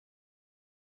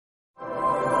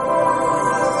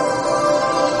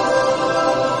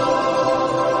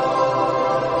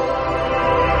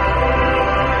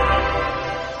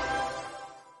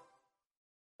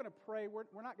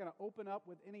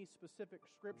with any specific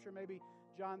scripture, maybe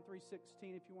John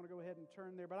 3:16 if you want to go ahead and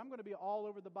turn there. But I'm going to be all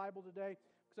over the Bible today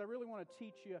because I really want to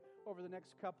teach you over the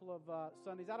next couple of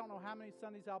Sundays. I don't know how many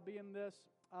Sundays I'll be in this,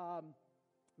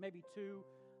 maybe 2.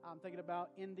 I'm thinking about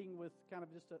ending with kind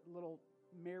of just a little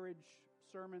marriage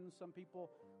sermon. Some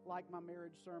people like my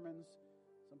marriage sermons.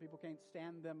 Some people can't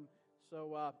stand them.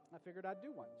 So I figured I'd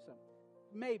do one. So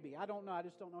maybe. I don't know. I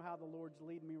just don't know how the Lord's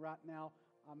leading me right now.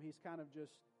 He's kind of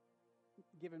just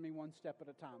giving me one step at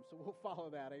a time. So we'll follow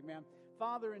that. Amen.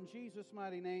 Father, in Jesus'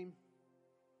 mighty name,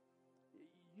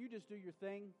 you just do your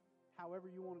thing. However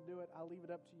you want to do it, I'll leave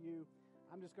it up to you.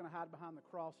 I'm just going to hide behind the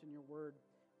cross in your word.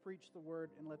 Preach the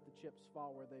word and let the chips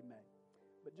fall where they may.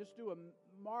 But just do a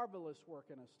marvelous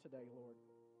work in us today, Lord.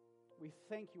 We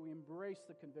thank you. We embrace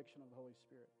the conviction of the Holy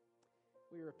Spirit.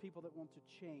 We are a people that want to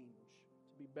change,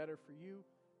 to be better for you,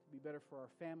 to be better for our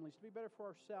families, to be better for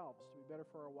ourselves, to be better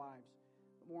for our wives,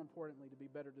 but more importantly, to be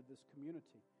better to this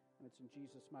community. And it's in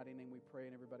Jesus' mighty name we pray,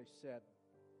 and everybody said,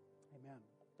 amen.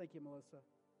 Thank you, Melissa.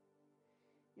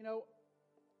 You know,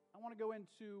 I want to go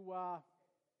into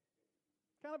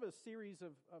kind of a series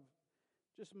of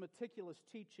just meticulous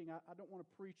teaching. I don't want to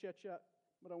preach at you,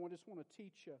 but I just want to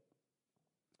teach you.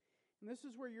 And this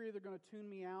is where you're either going to tune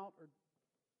me out or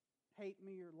hate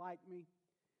me or like me.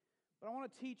 But I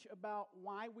want to teach about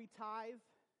why we tithe.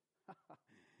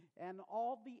 And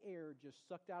all the air just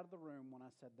sucked out of the room when I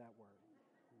said that word.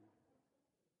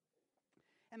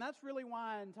 And that's really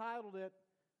why I entitled it,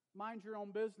 Mind Your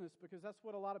Own Business, because that's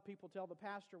what a lot of people tell the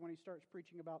pastor when he starts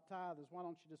preaching about tithe is, why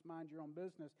don't you just mind your own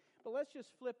business? But let's just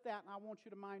flip that, and I want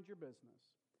you to mind your business.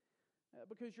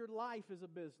 Because your life is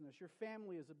a business, your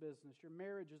family is a business, your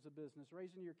marriage is a business,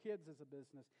 raising your kids is a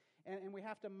business. And we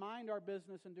have to mind our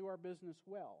business and do our business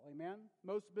well. Amen?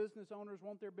 Most business owners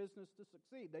want their business to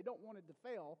succeed. They don't want it to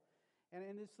fail. And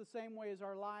it's the same way as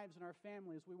our lives and our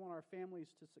families. We want our families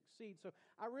to succeed. So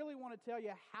I really want to tell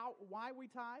you why we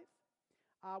tithe.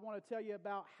 I want to tell you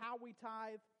about how we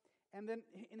tithe. And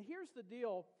here's the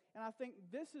deal, and I think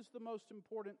this is the most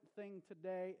important thing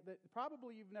today that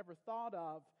probably you've never thought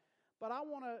of, but I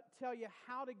want to tell you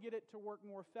how to get it to work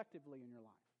more effectively in your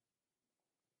life.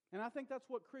 And I think that's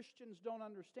what Christians don't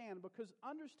understand, because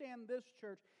understand this,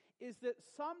 church, is that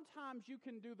sometimes you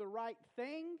can do the right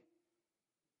thing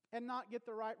and not get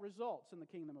the right results in the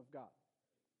kingdom of God.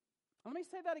 Let me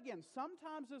say that again.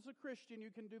 Sometimes as a Christian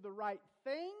you can do the right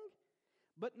thing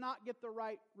but not get the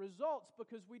right results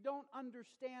because we don't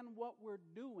understand what we're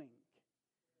doing.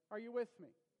 Are you with me?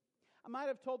 I might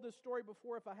have told this story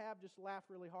before. If I have, just laugh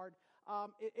really hard.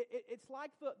 It's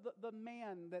like the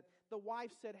man that the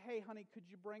wife said, hey, honey, could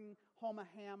you bring home a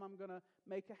ham? I'm going to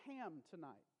make a ham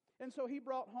tonight. And so he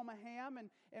brought home a ham,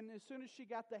 and as soon as she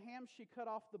got the ham, she cut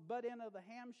off the butt end of the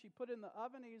ham. She put it in the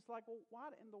oven, and he's like, well, why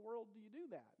in the world do you do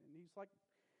that? And he's like,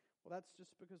 well, that's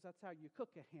just because that's how you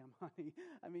cook a ham, honey.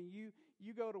 I mean,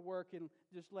 you go to work and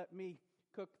just let me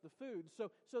cook the food. So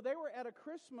they were at a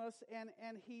Christmas, and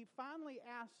he finally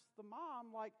asked the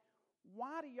mom, like,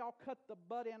 why do y'all cut the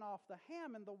butt end off the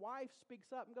ham? And the wife speaks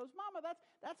up and goes, Mama,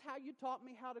 that's how you taught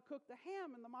me how to cook the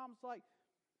ham. And the mom's like,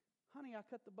 honey, I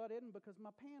cut the butt end because my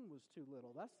pan was too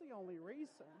little. That's the only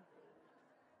reason.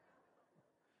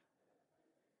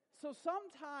 So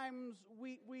sometimes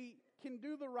we can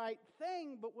do the right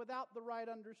thing, but without the right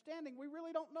understanding, we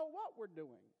really don't know what we're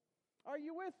doing. Are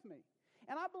you with me?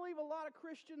 And I believe a lot of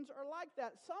Christians are like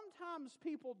that. Sometimes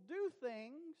people do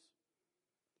things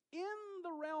in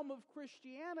the realm of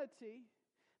Christianity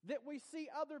that we see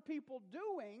other people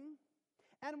doing,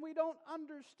 and we don't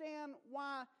understand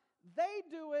why they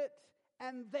do it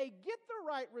and they get the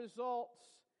right results,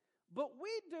 but we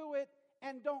do it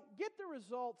and don't get the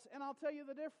results, and I'll tell you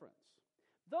the difference.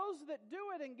 Those that do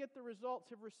it and get the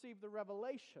results have received the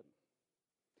revelation.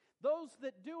 Those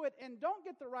that do it and don't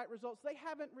get the right results, they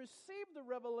haven't received the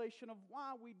revelation of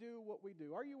why we do what we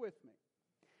do. Are you with me?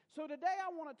 So today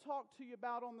I want to talk to you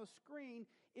about on the screen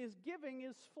is giving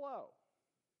is flow.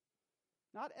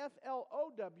 Not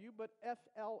F-L-O-W, but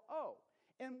F-L-O.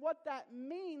 And what that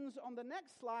means on the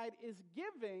next slide is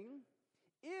giving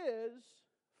is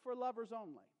for lovers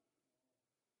only.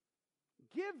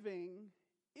 Giving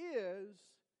is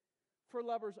for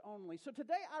lovers only. So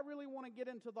today I really want to get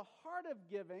into the heart of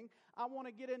giving. I want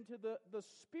to get into the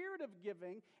spirit of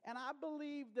giving. And I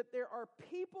believe that there are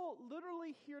people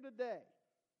literally here today.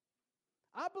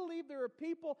 I believe there are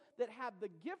people that have the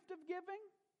gift of giving.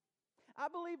 I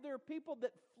believe there are people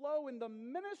that flow in the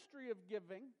ministry of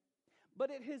giving. But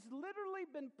it has literally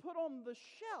been put on the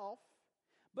shelf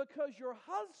because your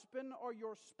husband or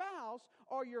your spouse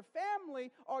or your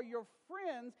family or your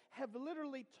friends have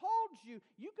literally told you,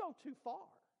 you go too far.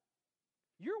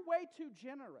 You're way too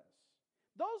generous.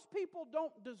 Those people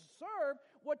don't deserve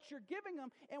what you're giving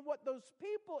them. And what those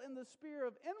people in the sphere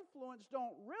of influence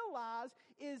don't realize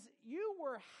is you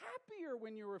were happier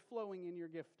when you were flowing in your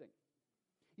gifting.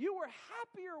 You were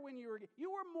happier when you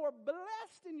were more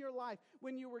blessed in your life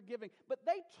when you were giving. But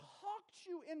they talked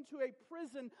you into a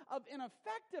prison of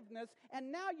ineffectiveness,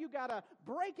 and now you got to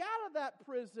break out of that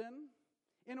prison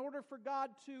in order for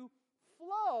God to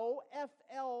flow,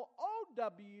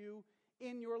 F-L-O-W,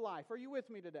 in your life. Are you with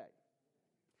me today?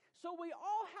 So we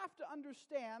all have to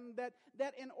understand that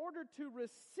in order to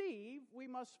receive, we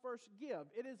must first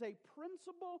give. It is a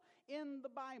principle in the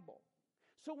Bible.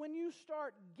 So when you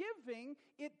start giving,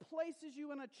 it places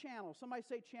you in a channel. Somebody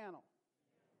say channel.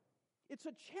 It's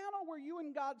a channel where you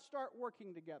and God start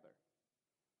working together.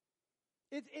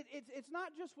 It's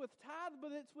not just with tithe,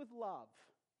 but it's with love.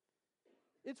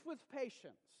 It's with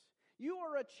patience. You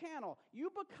are a channel. You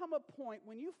become a point,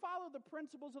 when you follow the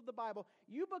principles of the Bible,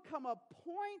 you become a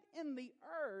point in the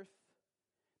earth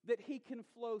that He can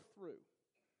flow through.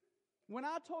 When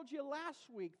I told you last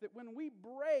week that when we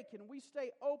break and we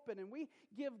stay open and we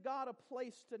give God a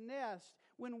place to nest,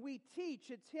 when we teach,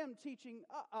 it's Him teaching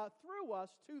through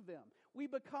us to them. We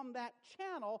become that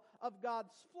channel of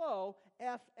God's flow,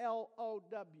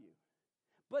 F-L-O-W.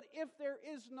 But if there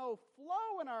is no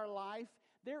flow in our life,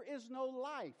 there is no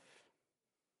life.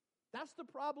 That's the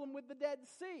problem with the Dead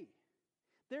Sea.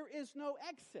 There is no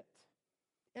exit.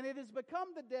 And it has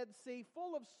become the Dead Sea,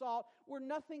 full of salt, where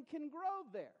nothing can grow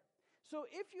there. So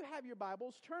if you have your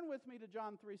Bibles, turn with me to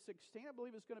John 3:16. I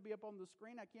believe it's going to be up on the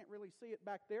screen. I can't really see it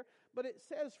back there. But it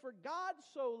says, "For God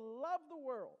so loved the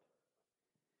world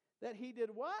that He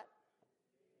did what?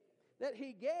 That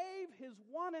He gave His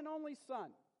one and only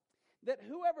Son, that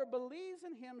whoever believes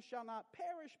in Him shall not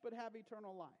perish but have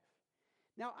eternal life."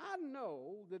 Now, I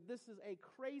know that this is a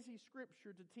crazy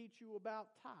scripture to teach you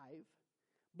about tithe,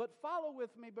 but follow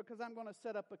with me because I'm going to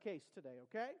set up a case today,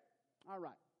 okay? All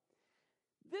right.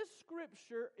 This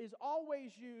scripture is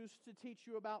always used to teach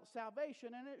you about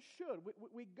salvation, and it should.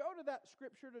 We go to that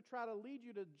scripture to try to lead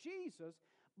you to Jesus,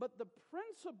 but the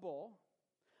principle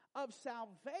of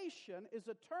salvation is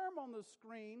a term on the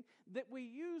screen that we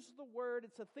use the word,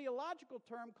 it's a theological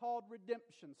term called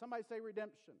redemption. Somebody say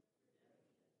redemption.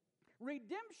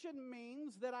 Redemption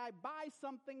means that I buy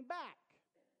something back.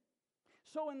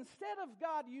 So instead of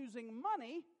God using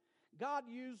money, God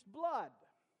used blood.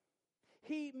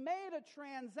 He made a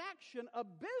transaction, a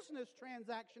business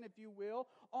transaction, if you will,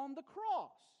 on the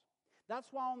cross.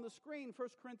 That's why on the screen, 1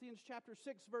 Corinthians chapter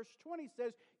 6, verse 20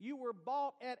 says, you were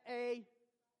bought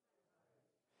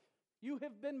you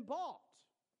have been bought.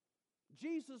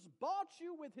 Jesus bought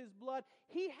you with His blood.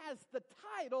 He has the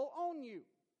title on you.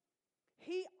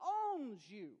 He owns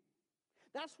you.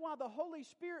 That's why the Holy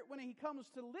Spirit, when He comes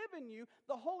to live in you,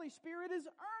 the Holy Spirit is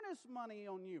earnest money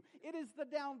on you. It is the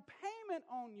down payment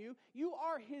on you. You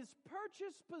are His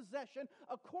purchased possession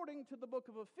according to the book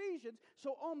of Ephesians.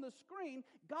 So on the screen,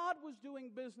 God was doing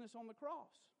business on the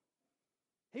cross.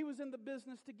 He was in the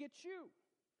business to get you.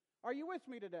 Are you with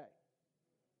me today?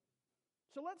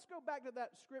 So let's go back to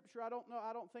that scripture. I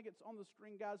don't think it's on the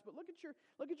screen, guys, but look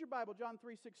at your Bible, John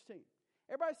 3:16.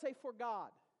 Everybody say, for God.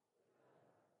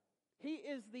 He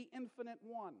is the infinite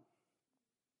one.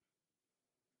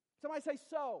 Somebody say,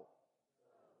 so.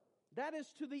 That is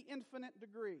to the infinite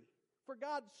degree. For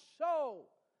God so.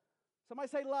 Somebody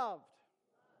say, loved.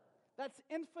 That's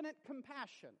infinite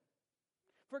compassion.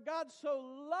 For God so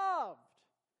loved.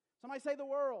 Somebody say, the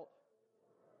world.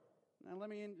 Now let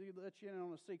me let you in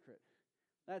on a secret.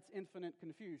 That's infinite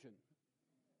confusion.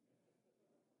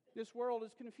 This world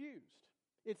is confused.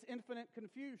 It's infinite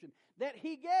confusion. That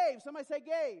He gave. Somebody say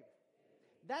gave.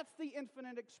 That's the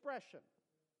infinite expression.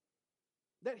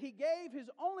 That He gave His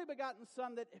only begotten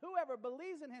Son, that whoever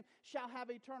believes in Him shall have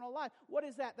eternal life. What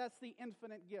is that? That's the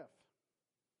infinite gift.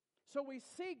 So we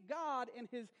see God in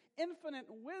His infinite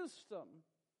wisdom.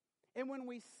 And when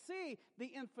we see the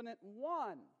infinite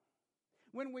one,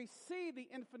 when we see the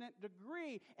infinite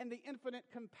degree and the infinite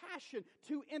compassion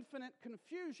to infinite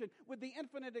confusion with the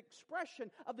infinite expression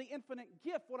of the infinite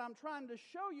gift, what I'm trying to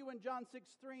show you in John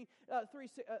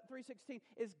 3:16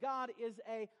 is God is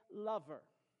a lover.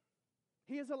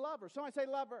 He is a lover. Somebody say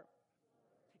lover.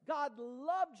 God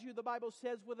loved you, the Bible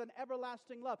says, with an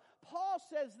everlasting love. Paul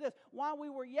says this, while we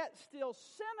were yet still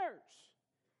sinners,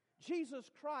 Jesus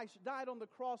Christ died on the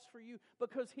cross for you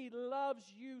because He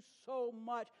loves you so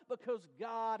much, because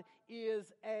God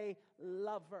is a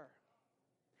lover.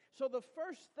 So the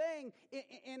first thing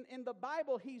in the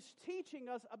Bible He's teaching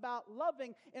us about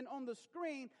loving, and on the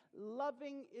screen,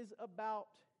 loving is about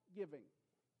giving.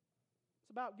 It's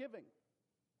about giving.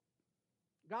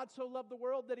 God so loved the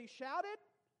world that He shouted?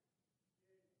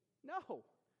 No,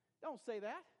 don't say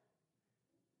that.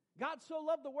 God so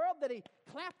loved the world that He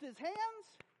clapped His hands?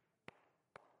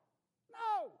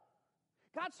 No.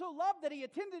 God so loved that He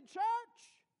attended church?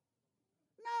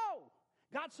 No.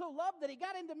 God so loved that He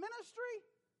got into ministry?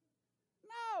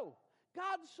 No.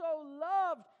 God so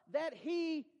loved that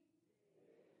He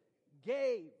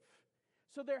gave.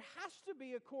 So there has to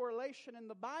be a correlation in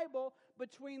the Bible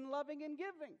between loving and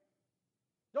giving.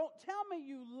 Don't tell me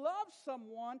you love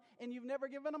someone and you've never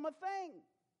given them a thing.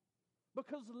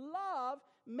 Because love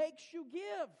makes you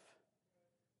give.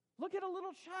 Look at a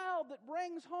little child that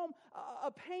brings home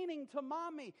a painting to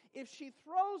mommy. If she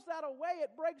throws that away,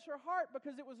 it breaks her heart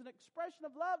because it was an expression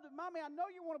of love that, Mommy, I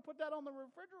know you want to put that on the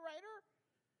refrigerator.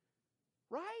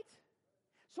 Right?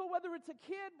 So whether it's a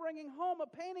kid bringing home a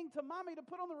painting to mommy to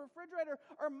put on the refrigerator,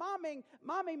 or mommy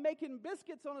making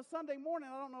biscuits on a Sunday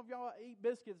morning. I don't know if y'all eat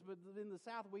biscuits, but in the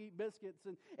South we eat biscuits.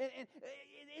 And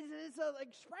it's an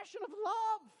expression of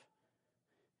love.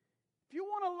 If you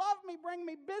want to love me, bring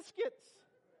me biscuits.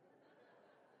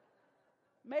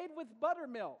 Made with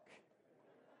buttermilk.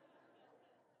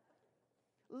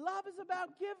 Love is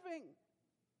about giving.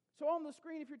 So on the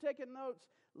screen, if you're taking notes,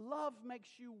 love makes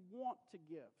you want to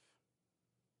give.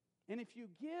 And if you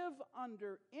give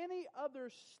under any other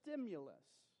stimulus,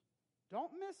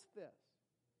 don't miss this.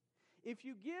 If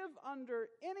you give under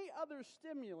any other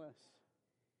stimulus,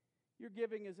 your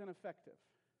giving is ineffective.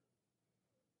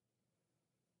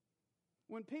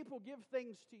 When people give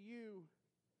things to you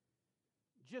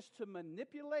just to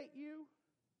manipulate you,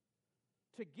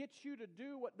 to get you to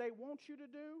do what they want you to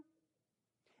do,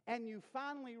 and you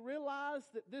finally realize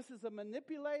that this is a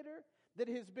manipulator that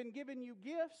has been giving you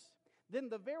gifts, then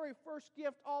the very first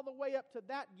gift all the way up to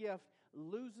that gift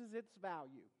loses its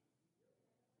value.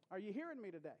 Are you hearing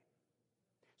me today?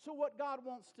 So what God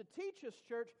wants to teach us,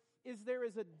 church, is there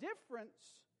is a difference,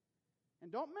 and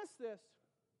don't miss this,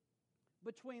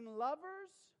 between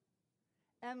lovers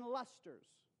and lusters.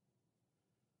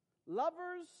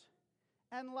 Lovers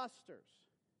and lusters.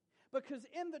 Because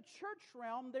in the church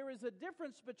realm, there is a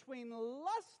difference between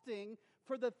lusting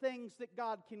for the things that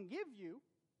God can give you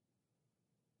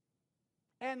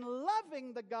and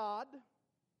loving the God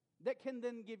that can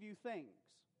then give you things.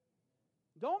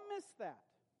 Don't miss that.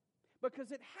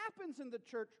 Because it happens in the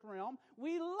church realm.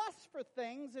 We lust for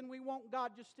things and we want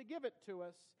God just to give it to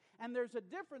us. And there's a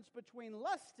difference between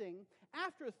lusting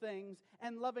after things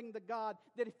and loving the God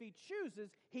that if He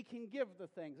chooses, He can give the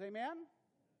things. Amen?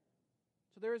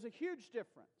 So there is a huge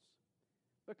difference.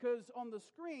 Because on the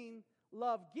screen,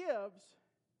 love gives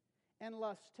and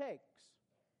lust takes.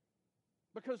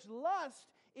 Because lust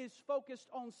is focused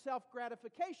on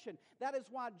self-gratification. That is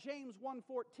why James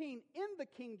 1:14 in the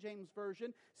King James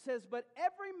Version says, "But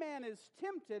every man is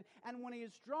tempted, and when he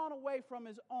is drawn away from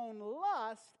his own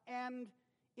lust and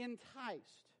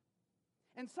enticed."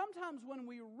 And sometimes when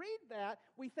we read that,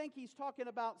 we think he's talking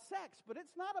about sex, but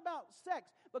it's not about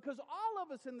sex, because all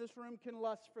of us in this room can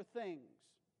lust for things.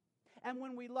 And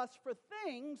when we lust for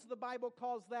things, the Bible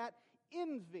calls that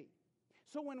envy.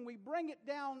 So when we bring it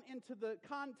down into the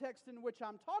context in which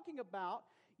I'm talking about,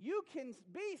 you can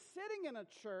be sitting in a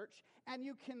church and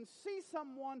you can see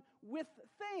someone with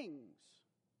things.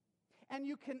 And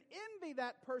you can envy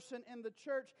that person in the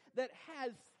church that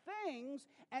has things,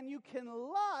 and you can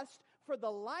lust for the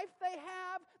life they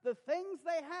have, the things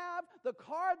they have, the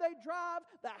car they drive,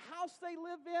 the house they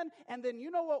live in. And then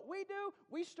you know what we do?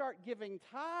 We start giving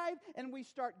tithe and we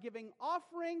start giving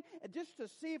offering just to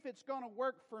see if it's going to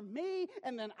work for me,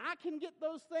 and then I can get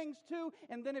those things too.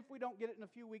 And then if we don't get it in a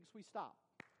few weeks, we stop.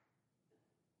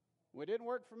 Well, it didn't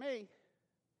work for me.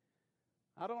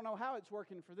 I don't know how it's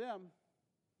working for them.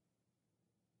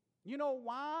 You know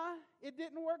why it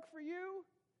didn't work for you?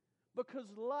 Because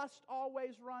lust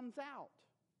always runs out.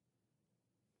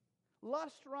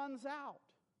 Lust runs out.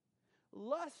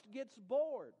 Lust gets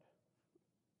bored.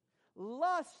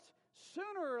 Lust,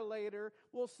 sooner or later,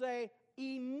 will say,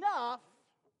 enough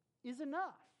is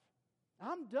enough.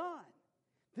 I'm done.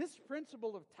 This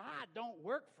principle of tithe don't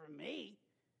work for me.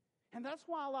 And that's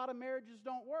why a lot of marriages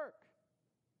don't work.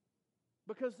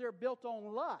 Because they're built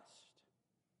on lust.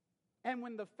 And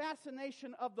when the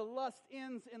fascination of the lust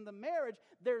ends in the marriage,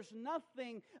 there's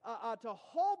nothing to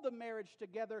hold the marriage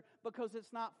together because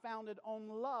it's not founded on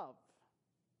love.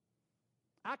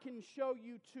 I can show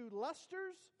you two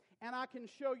lusters, and I can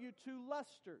show you two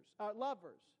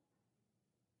lovers.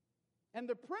 And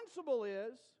the principle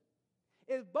is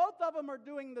both of them are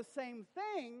doing the same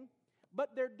thing,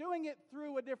 but they're doing it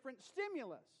through a different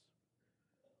stimulus.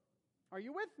 Are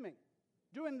you with me?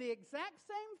 Doing the exact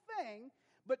same thing,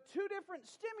 but two different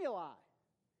stimuli.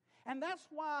 And that's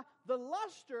why the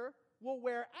luster will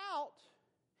wear out,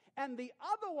 and the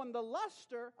other one, the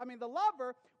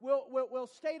lover, will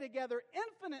stay together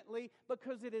infinitely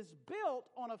because it is built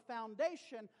on a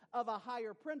foundation of a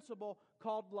higher principle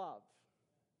called love.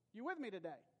 You with me today?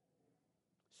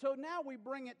 So now we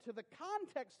bring it to the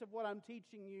context of what I'm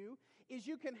teaching you, is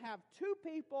you can have two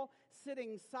people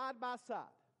sitting side by side.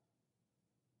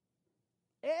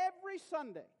 Every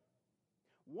Sunday,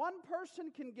 one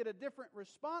person can get a different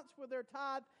response with their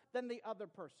tithe than the other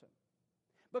person.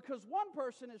 Because one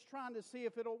person is trying to see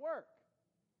if it'll work,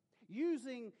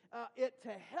 using it to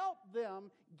help them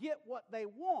get what they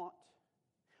want,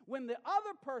 when the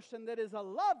other person that is a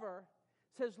lover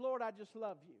says, Lord, I just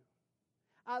love you.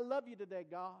 I love you today,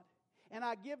 God. And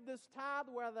I give this tithe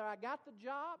whether I got the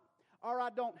job or I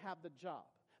don't have the job.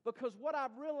 Because what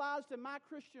I've realized in my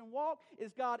Christian walk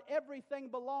is, God, everything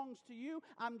belongs to you.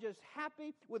 I'm just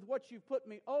happy with what you've put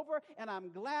me over, and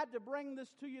I'm glad to bring this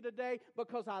to you today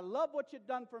because I love what you've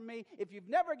done for me. If you've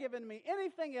never given me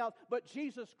anything else but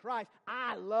Jesus Christ,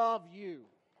 I love you.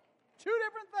 Two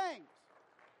different things.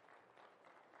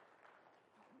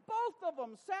 Both of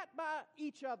them sat by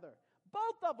each other.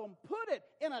 Both of them put it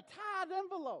in a tithe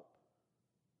envelope.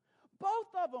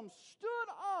 Both of them stood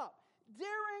up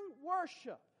during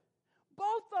worship.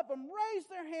 Both of them raised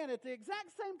their hand at the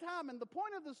exact same time, and the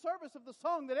point of the service of the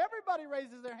song that everybody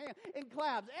raises their hand and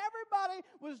claps. Everybody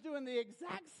was doing the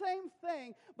exact same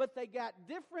thing, but they got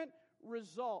different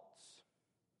results.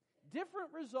 Different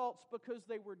results because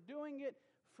they were doing it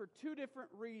for two different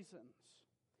reasons.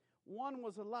 One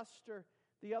was a luster,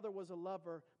 the other was a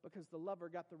lover, because the lover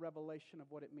got the revelation of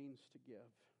what it means to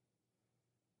give.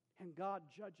 And God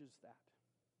judges that.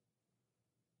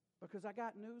 Because I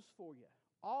got news for you.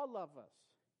 All of us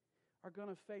are going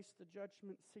to face the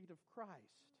judgment seat of Christ.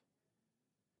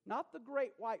 Not the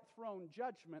great white throne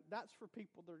judgment. That's for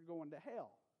people that are going to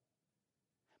hell.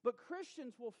 But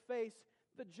Christians will face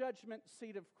the judgment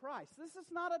seat of Christ. This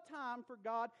is not a time for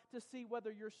God to see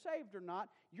whether you're saved or not.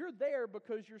 You're there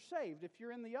because you're saved. If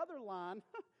you're in the other line,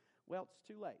 well, it's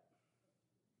too late.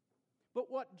 But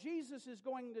what Jesus is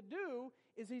going to do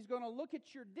is He's going to look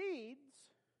at your deeds,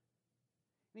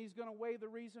 and He's going to weigh the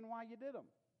reason why you did them.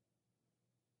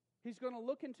 He's going to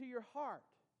look into your heart.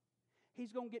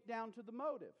 He's going to get down to the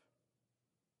motive.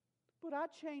 But I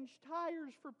changed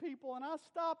tires for people, and I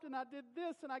stopped, and I did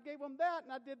this, and I gave them that,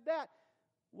 and I did that.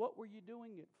 What were you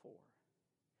doing it for?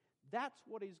 That's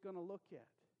what He's going to look at.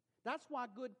 That's why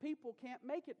good people can't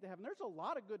make it to heaven. There's a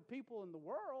lot of good people in the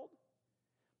world.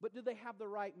 But do they have the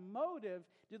right motive?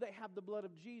 Do they have the blood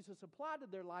of Jesus applied to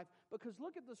their life? Because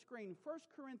look at the screen. 1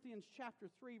 Corinthians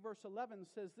chapter 3, verse 11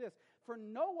 says this, "For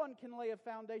no one can lay a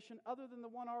foundation other than the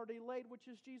one already laid, which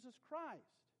is Jesus Christ.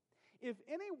 If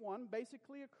anyone,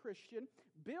 basically a Christian,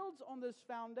 builds on this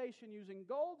foundation using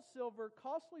gold, silver,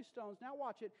 costly stones," now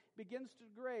watch it, "begins to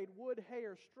degrade wood, hay,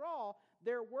 or straw,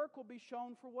 their work will be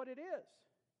shown for what it is."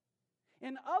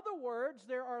 In other words,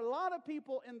 there are a lot of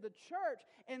people in the church,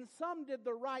 and some did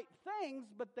the right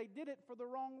things, but they did it for the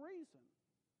wrong reason.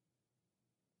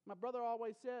 My brother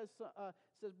always says,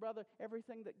 brother,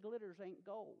 everything that glitters ain't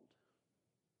gold.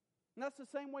 And that's the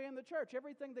same way in the church.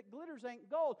 Everything that glitters ain't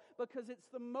gold because it's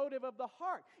the motive of the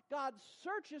heart. God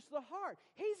searches the heart.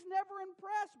 He's never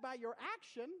impressed by your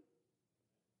action,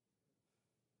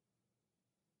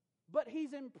 but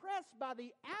He's impressed by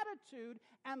the attitude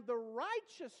and the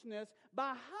righteousness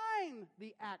behind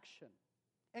the action.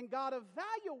 And God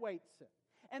evaluates it.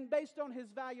 And based on His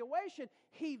valuation,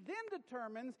 He then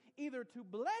determines either to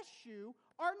bless you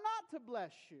or not to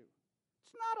bless you.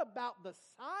 It's not about the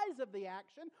size of the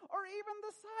action or even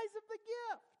the size of the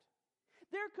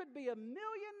gift. There could be a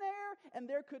millionaire and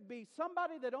there could be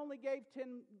somebody that only gave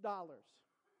 $10.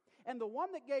 And the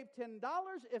one that gave $10,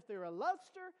 if they're a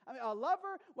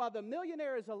lover, while the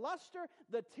millionaire is a luster,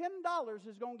 the $10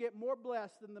 is going to get more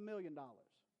blessed than the $1 million.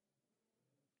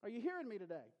 Are you hearing me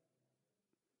today?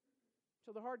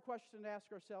 So the hard question to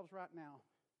ask ourselves right now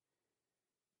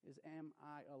is, am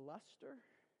I a luster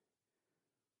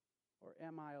or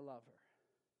am I a lover?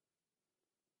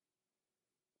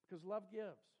 Because love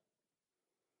gives.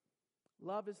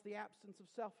 Love is the absence of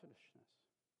selfishness.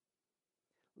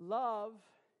 Love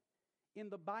in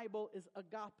the Bible is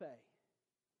agape.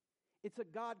 It's a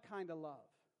God kind of love.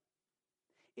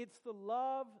 It's the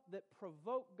love that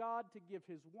provoked God to give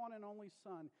His one and only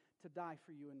Son to die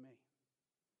for you and me.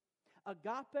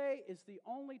 Agape is the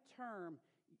only term,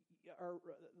 or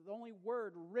the only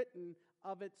word written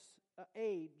of its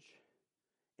age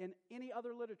in any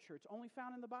other literature. It's only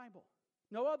found in the Bible.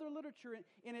 No other literature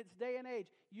in its day and age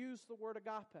used the word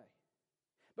agape.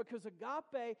 because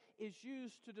agape is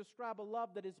used to describe a love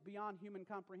that is beyond human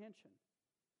comprehension.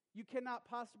 You cannot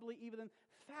possibly even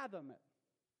fathom it.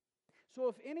 So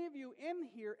if any of you in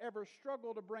here ever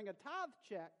struggle to bring a tithe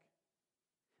check,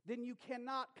 then you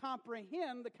cannot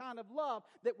comprehend the kind of love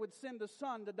that would send a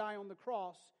son to die on the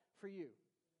cross for you.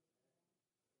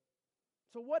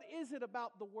 So what is it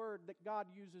about the word that God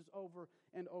uses over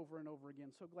and over and over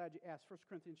again? So glad you asked. 1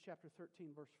 Corinthians chapter 13,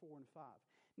 verse 4 and 5.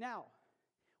 Now,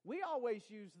 we always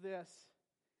use this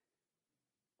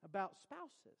about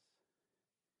spouses.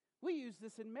 We use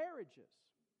this in marriages.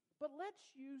 But let's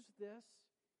use this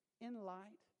in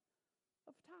light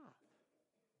of tithe.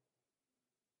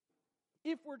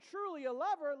 If we're truly a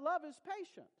lover, love is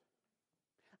patient.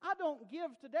 I don't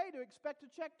give today to expect a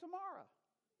check tomorrow.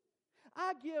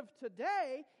 I give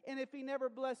today, and if He never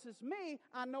blesses me,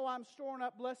 I know I'm storing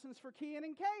up blessings for Kean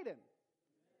and Caden.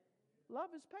 Love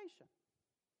is patient.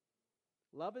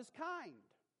 Love is kind.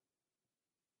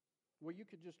 Well, you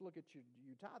could just look at your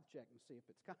tithe check and see if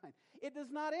it's kind. It does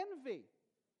not envy.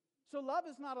 So love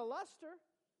is not a luster.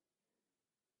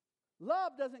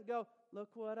 Love doesn't go, look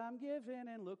what I'm giving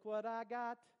and look what I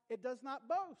got. It does not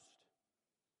boast.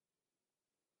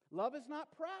 Love is not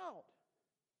proud.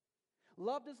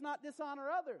 Love does not dishonor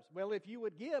others. Well, if you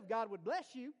would give, God would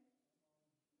bless you.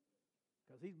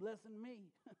 Because He's blessing me.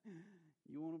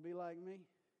 You want to be like me?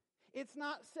 It's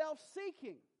not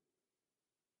self-seeking.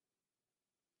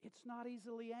 It's not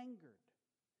easily angered.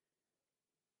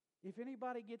 If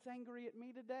anybody gets angry at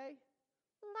me today,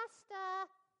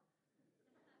 luster.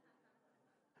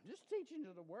 I'm just teaching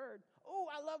you the word. Oh,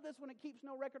 I love this when it keeps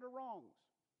no record of wrongs.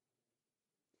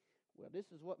 Well,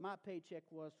 this is what my paycheck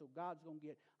was, so God's going to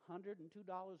get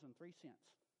 $102.03.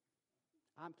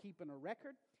 I'm keeping a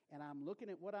record, and I'm looking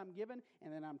at what I'm given,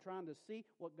 and then I'm trying to see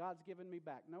what God's given me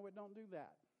back. No, it don't do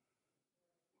that.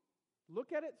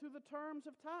 Look at it through the terms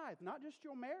of tithe, not just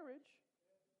your marriage.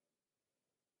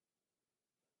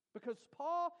 Because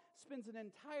Paul spends an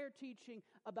entire teaching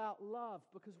about love,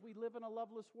 because we live in a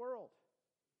loveless world.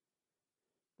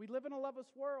 We live in a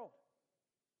loveless world.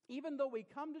 Even though we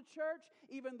come to church,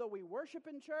 even though we worship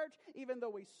in church, even though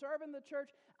we serve in the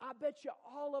church, I bet you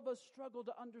all of us struggle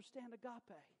to understand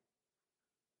agape.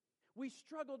 We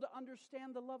struggle to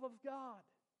understand the love of God.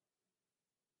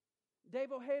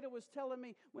 Dave Ojeda was telling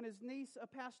me when his niece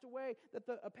passed away that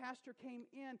a pastor came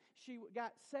in, she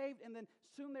got saved, and then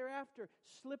soon thereafter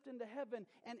slipped into heaven.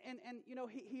 And you know,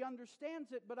 he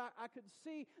understands it, but I could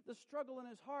see the struggle in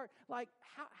his heart. Like,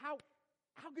 how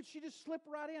could she just slip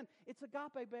right in? It's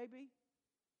agape, baby.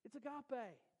 It's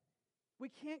agape. We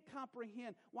can't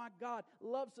comprehend why God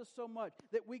loves us so much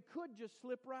that we could just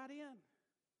slip right in.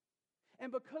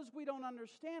 And because we don't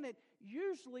understand it,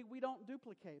 usually we don't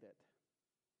duplicate it.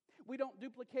 We don't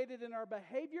duplicate it in our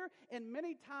behavior, and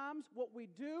many times what we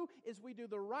do is we do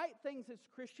the right things as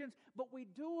Christians, but we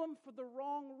do them for the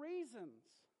wrong reasons.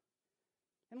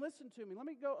 And listen to me. Let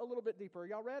me go a little bit deeper. Are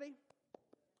y'all ready?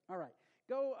 All right.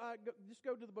 Just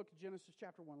go to the book of Genesis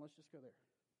chapter 1. Let's just go there.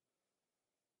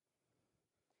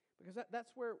 Because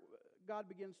that's where God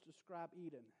begins to describe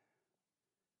Eden.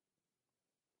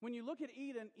 When you look at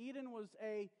Eden, Eden was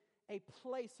a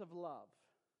place of love.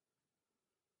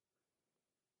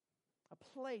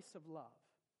 A place of love.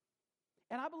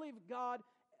 And I believe God,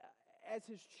 as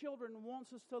His children,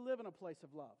 wants us to live in a place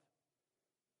of love.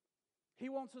 He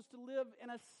wants us to live in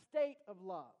a state of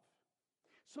love.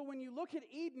 So when you look at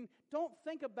Eden, don't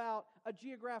think about a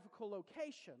geographical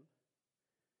location.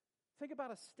 Think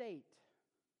about a state.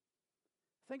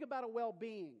 Think about a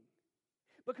well-being.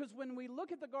 Because when we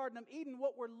look at the Garden of Eden,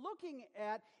 what we're looking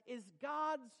at is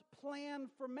God's plan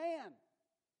for man.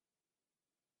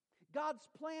 God's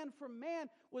plan for man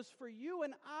was for you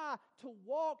and I to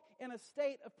walk in a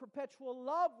state of perpetual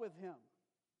love with Him.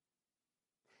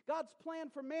 God's plan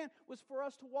for man was for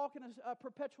us to walk in a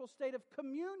perpetual state of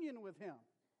communion with Him.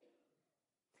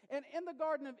 And in the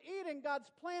Garden of Eden,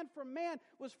 God's plan for man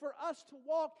was for us to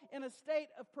walk in a state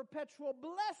of perpetual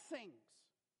blessings.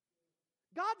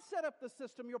 God set up the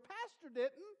system. Your pastor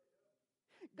didn't.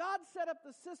 God set up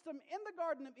the system in the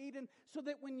Garden of Eden so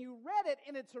that when you read it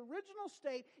in its original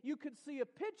state, you could see a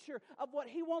picture of what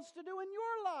He wants to do in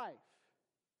your life.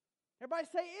 Everybody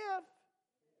say if.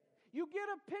 You get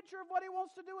a picture of what He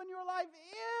wants to do in your life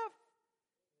if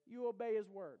you obey His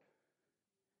word.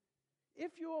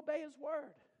 If you obey His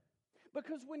word.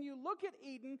 Because when you look at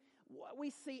Eden,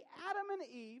 we see Adam and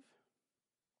Eve,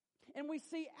 and we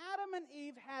see Adam and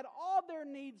Eve had all their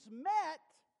needs met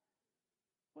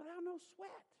without no sweat.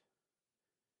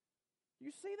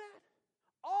 You see that?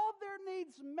 All their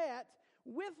needs met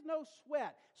with no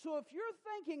sweat. So if you're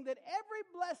thinking that every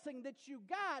blessing that you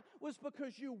got was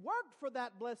because you worked for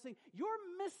that blessing, you're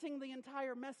missing the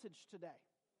entire message today.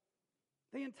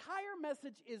 The entire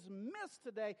message is missed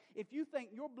today if you think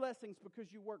your blessing's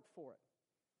because you worked for it.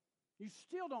 You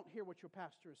still don't hear what your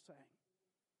pastor is saying.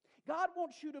 God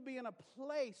wants you to be in a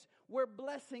place where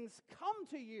blessings come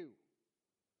to you,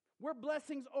 where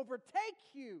blessings overtake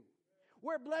you,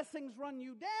 where blessings run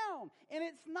you down. And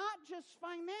it's not just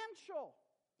financial.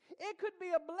 It could be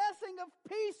a blessing of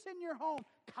peace in your home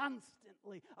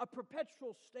constantly, a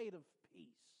perpetual state of peace.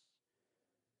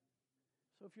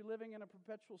 So if you're living in a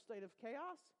perpetual state of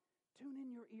chaos, tune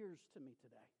in your ears to me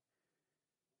today.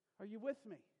 Are you with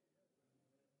me?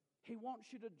 He wants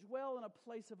you to dwell in a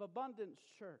place of abundance,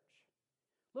 church.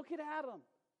 Look at Adam.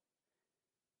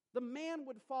 The man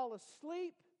would fall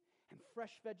asleep and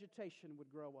fresh vegetation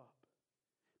would grow up.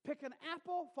 Pick an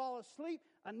apple, fall asleep,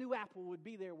 a new apple would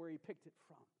be there where he picked it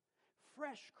from.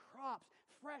 Fresh crops,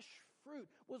 fresh fruit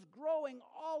was growing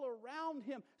all around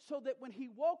him so that when he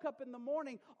woke up in the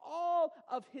morning, all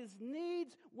of his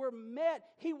needs were met.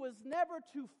 He was never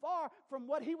too far from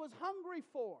what he was hungry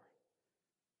for.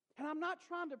 And I'm not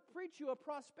trying to preach you a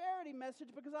prosperity message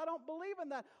because I don't believe in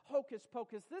that hocus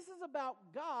pocus. This is about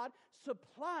God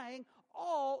supplying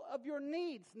all of your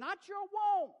needs, not your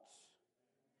wants,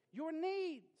 your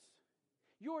needs.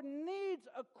 Your needs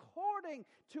according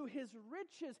to His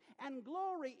riches and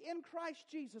glory in Christ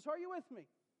Jesus. Are you with me?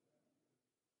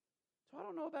 So I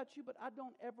don't know about you, but I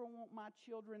don't ever want my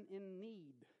children in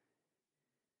need.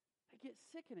 I get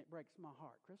sick and it breaks my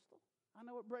heart, Crystal. I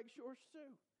know it breaks yours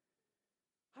too.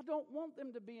 I don't want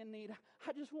them to be in need.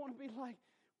 I just want to be like,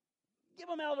 give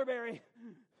them elderberry.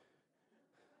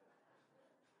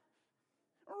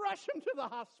 Rush him to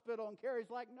the hospital. And Carrie's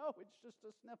like, no, it's just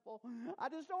a sniffle. I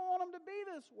just don't want him to be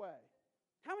this way.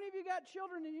 How many of you got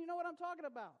children and you know what I'm talking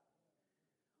about?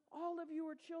 All of you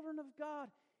are children of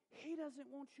God. He doesn't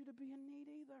want you to be in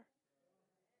need either.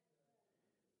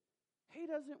 He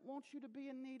doesn't want you to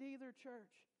be in need either,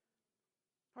 church.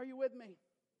 Are you with me?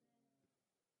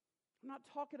 I'm not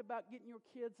talking about getting your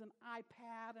kids an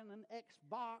iPad and an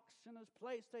Xbox and a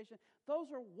PlayStation.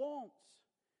 Those are wants.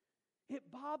 It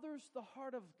bothers the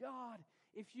heart of God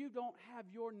if you don't have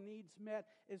your needs met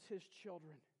as His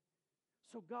children.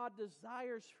 So God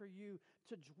desires for you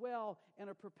to dwell in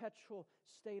a perpetual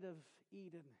state of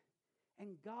Eden.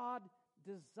 And God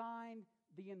designed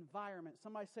the environment.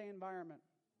 Somebody say environment.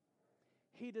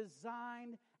 He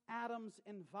designed Adam's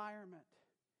environment.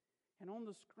 And on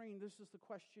the screen, this is the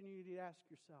question you need to ask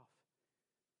yourself.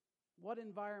 What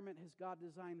environment has God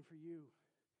designed for you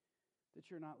that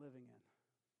you're not living in?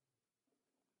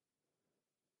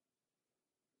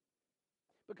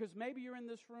 Because maybe you're in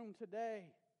this room today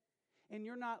and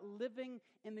you're not living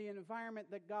in the environment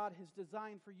that God has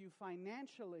designed for you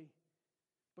financially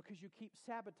because you keep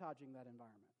sabotaging that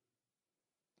environment.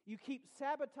 You keep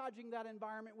sabotaging that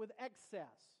environment with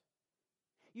excess.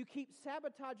 You keep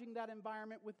sabotaging that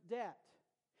environment with debt.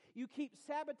 You keep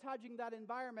sabotaging that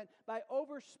environment by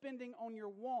overspending on your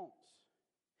wants.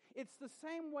 It's the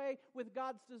same way with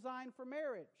God's design for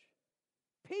marriage.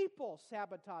 People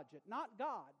sabotage it, not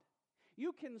God.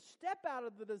 You can step out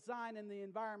of the design and the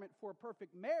environment for a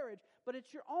perfect marriage, but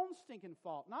it's your own stinking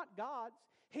fault, not God's.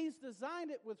 He's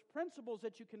designed it with principles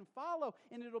that you can follow,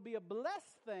 and it'll be a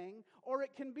blessed thing, or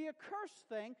it can be a cursed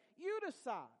thing. You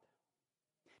decide.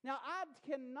 Now, I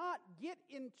cannot get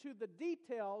into the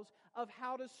details of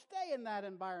how to stay in that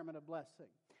environment of blessing.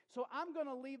 So I'm going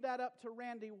to leave that up to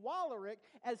Randy Wallerick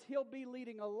as he'll be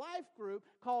leading a life group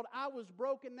called I Was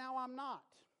Broke and Now I'm Not.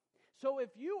 So if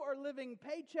you are living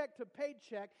paycheck to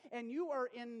paycheck and you are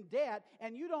in debt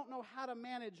and you don't know how to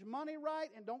manage money right,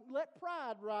 and don't let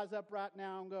pride rise up right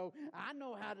now and go, I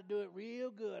know how to do it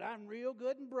real good. I'm real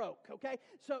good and broke, okay?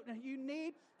 So you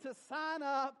need to sign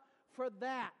up for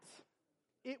that.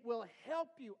 It will help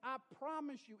you. I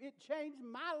promise you. It changed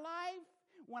my life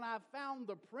when I found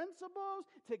the principles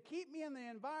to keep me in the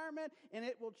environment, and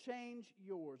it will change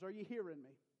yours. Are you hearing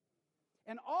me?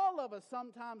 And all of us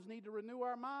sometimes need to renew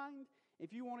our mind.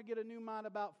 If you want to get a new mind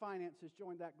about finances,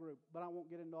 join that group. But I won't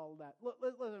get into all of that. Look,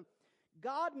 listen.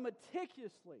 God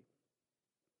meticulously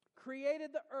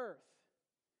created the earth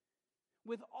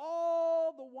with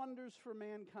all the wonders for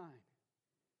mankind.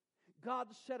 God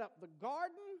set up the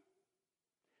garden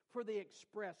for the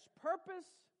express purpose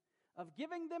of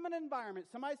giving them an environment.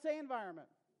 Somebody say environment.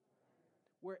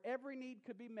 Where every need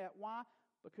could be met. Why?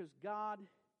 Because God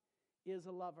is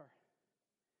a lover.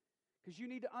 Because you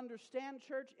need to understand,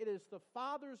 church, it is the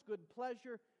Father's good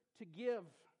pleasure to give.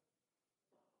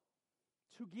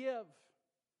 To give.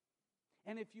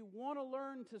 And if you want to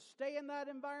learn to stay in that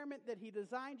environment that He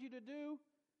designed you to do,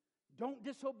 don't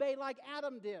disobey like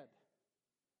Adam did.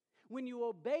 When you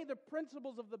obey the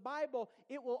principles of the Bible,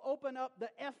 it will open up the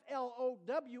FLOW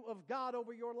of God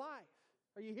over your life.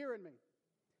 Are you hearing me?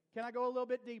 Can I go a little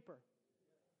bit deeper?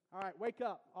 All right, wake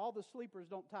up. All the sleepers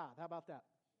don't tithe. How about that?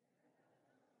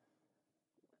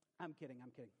 I'm kidding.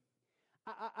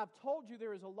 I've told you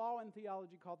there is a law in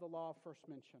theology called the law of first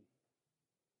mention.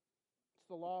 It's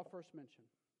the law of first mention.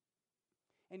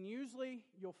 And usually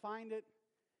you'll find it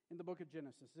in the book of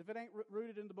Genesis. If it ain't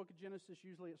rooted in the book of Genesis,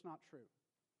 usually it's not true.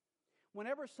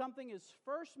 Whenever something is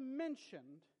first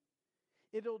mentioned,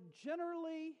 it'll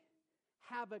generally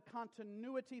have a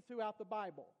continuity throughout the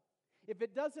Bible. If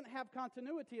it doesn't have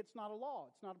continuity, it's not a law.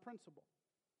 It's not a principle.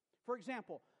 For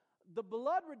example, the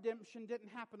blood redemption didn't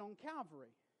happen on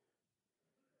Calvary.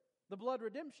 The blood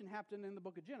redemption happened in the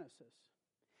book of Genesis.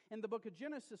 In the book of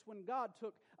Genesis, when God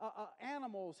took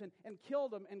animals and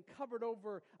killed them and covered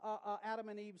over Adam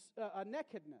and Eve's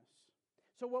nakedness.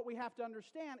 So what we have to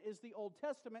understand is the Old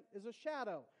Testament is a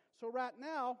shadow. So right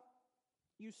now,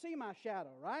 you see my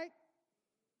shadow, right?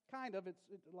 Kind of.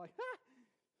 It's like,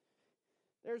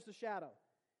 there's the shadow.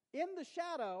 In the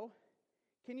shadow,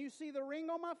 can you see the ring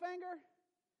on my finger?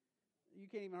 You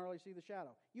can't even hardly see the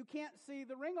shadow. You can't see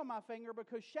the ring on my finger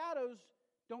because shadows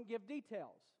don't give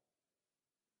details.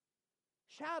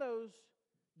 Shadows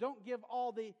don't give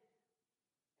all the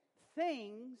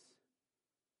things.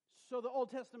 So the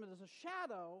Old Testament is a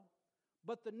shadow,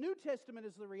 but the New Testament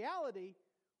is the reality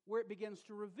where it begins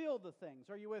to reveal the things.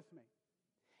 Are you with me?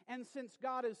 And since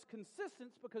God is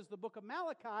consistent, because the book of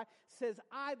Malachi says,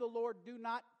 I, the Lord, do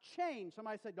not change.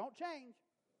 Somebody say, don't change.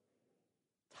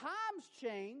 Times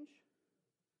change.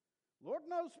 Lord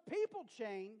knows people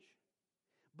change.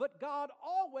 But God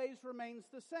always remains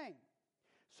the same.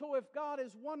 So if God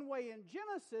is one way in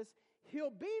Genesis,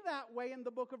 He'll be that way in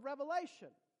the book of Revelation.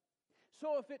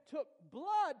 So if it took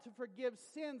blood to forgive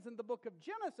sins in the book of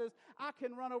Genesis, I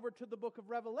can run over to the book of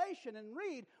Revelation and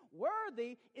read,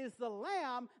 worthy is the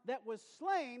Lamb that was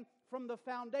slain from the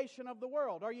foundation of the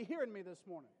world. Are you hearing me this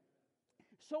morning?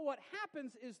 So what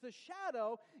happens is the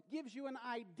shadow gives you an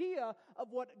idea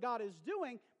of what God is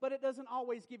doing, but it doesn't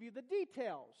always give you the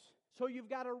details. So you've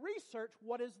got to research,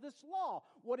 what is this law?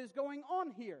 What is going on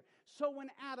here? So when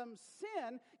Adam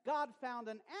sinned, God found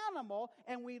an animal,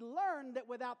 and we learned that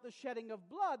without the shedding of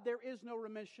blood, there is no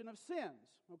remission of sins.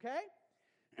 Okay?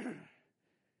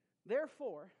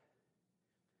 Therefore,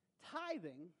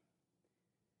 tithing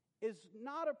is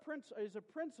a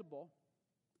principle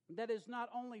that is not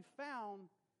only found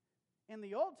in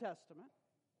the Old Testament,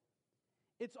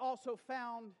 it's also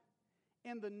found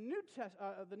in the New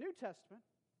Testament,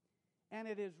 and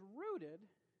it is rooted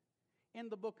in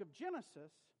the book of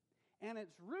Genesis, and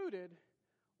it's rooted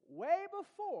way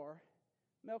before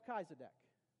Melchizedek.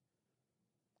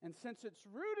 And since it's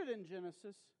rooted in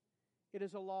Genesis, it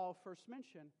is a law of first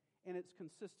mention, and it's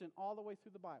consistent all the way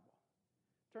through the Bible.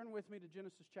 Turn with me to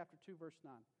Genesis chapter 2, verse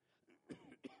 9.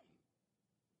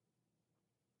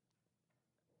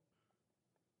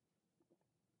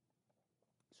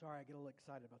 Sorry, I get a little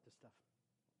excited about this stuff.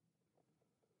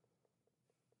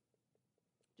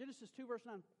 Genesis 2, verse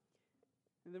 9.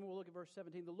 And then we'll look at verse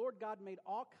 17. The Lord God made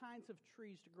all kinds of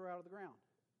trees to grow out of the ground.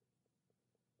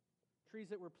 Trees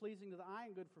that were pleasing to the eye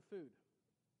and good for food.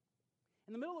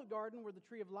 In the middle of the garden were the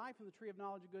tree of life and the tree of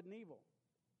knowledge of good and evil.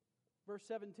 Verse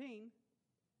 17.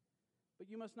 But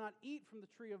you must not eat from the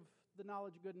tree of the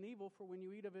knowledge of good and evil, for when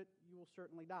you eat of it, you will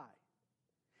certainly die.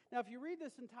 Now, if you read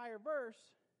this entire verse,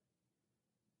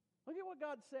 look at what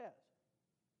God says.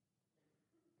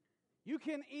 You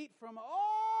can eat from all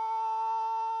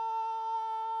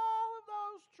of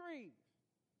those trees,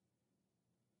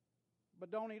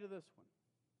 but don't eat of this one.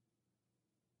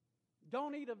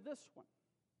 Don't eat of this one.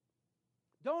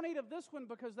 Don't eat of this one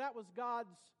because that was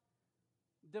God's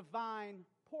divine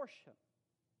portion.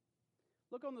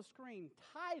 Look on the screen.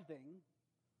 Tithing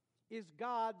is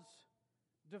God's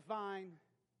divine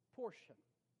portion.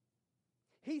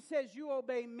 He says, you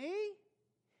obey me,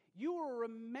 you will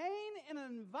remain in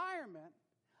an environment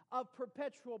of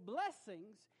perpetual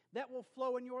blessings that will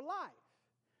flow in your life.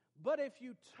 But if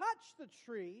you touch the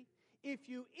tree, if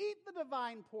you eat the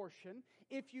divine portion,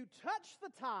 if you touch the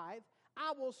tithe,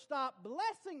 I will stop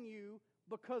blessing you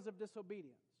because of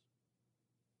disobedience.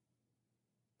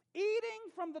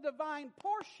 Eating from the divine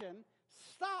portion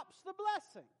stops the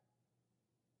blessing.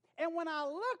 And when I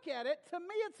look at it, to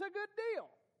me it's a good deal.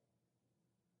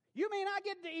 You mean I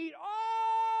get to eat all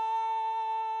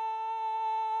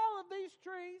of these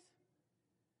trees,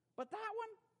 but that one,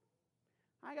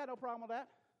 I ain't got no problem with that.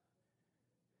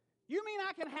 You mean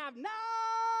I can have 90%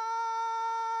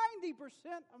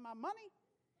 of my money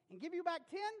and give you back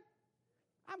 10?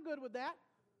 I'm good with that.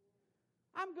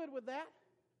 I'm good with that.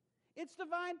 It's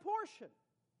divine portion.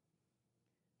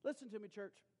 Listen to me,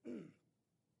 church.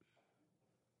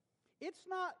 It's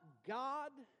not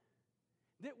God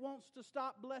that wants to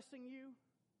stop blessing you.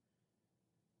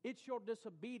 It's your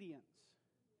disobedience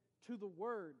to the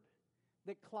word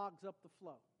that clogs up the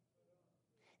flow.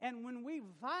 And when we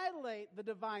violate the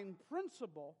divine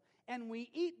principle and we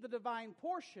eat the divine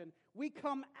portion, we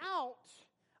come out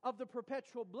of the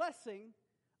perpetual blessing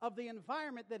of the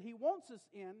environment that He wants us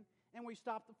in, and we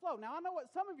stop the flow. Now, I know what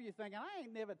some of you are thinking. I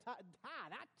ain't never tithe.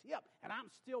 I tip, and I'm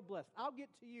still blessed. I'll get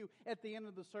to you at the end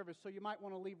of the service, so you might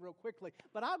want to leave real quickly.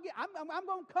 But I'm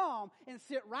going to come and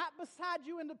sit right beside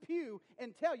you in the pew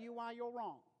and tell you why you're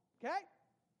wrong. Okay?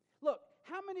 Look,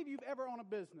 how many of you have ever owned a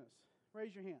business?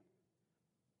 Raise your hand.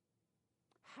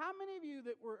 How many of you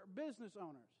that were business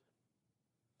owners,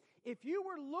 if you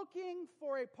were looking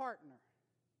for a partner,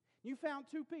 you found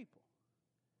two people,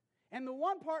 and the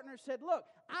one partner said, look,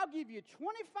 I'll give you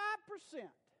 25%.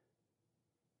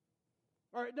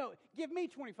 Or no, give me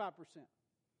 25%.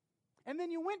 And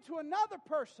then you went to another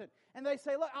person, and they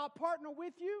say, look, I'll partner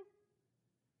with you.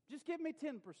 Just give me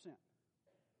 10%.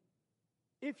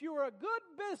 If you were a good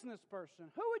business person,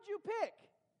 who would you pick?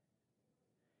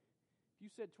 If you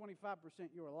said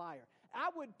 25%, you're a liar. I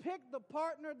would pick the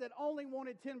partner that only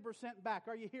wanted 10% back.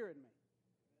 Are you hearing me?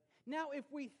 Now, if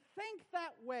we think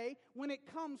that way when it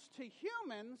comes to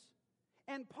humans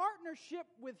and partnership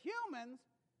with humans,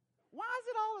 why is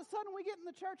it all of a sudden we get in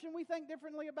the church and we think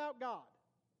differently about God?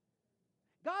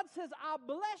 God says, I'll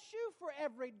bless you for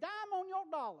every dime on your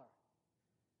dollar.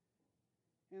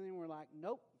 And then we're like,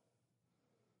 nope,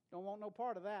 don't want no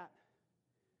part of that.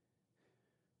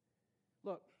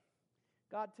 Look,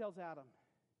 God tells Adam,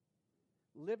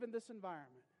 live in this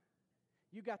environment.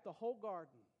 You got the whole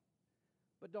garden,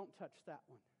 but don't touch that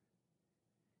one.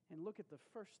 And look at the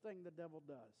first thing the devil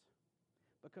does.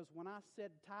 Because when I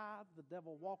said tithe, the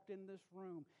devil walked in this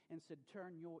room and said,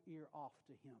 turn your ear off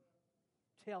to him.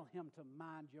 Tell him to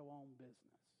mind your own business.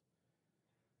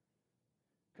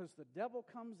 Because the devil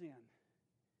comes in,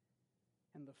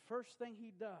 and the first thing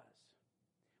he does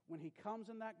when he comes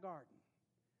in that garden,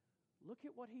 look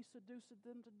at what he seduces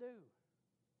them to do.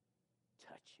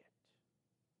 Touch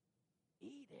it.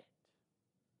 Eat it.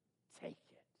 Take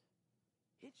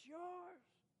it. It's yours.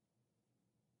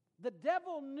 The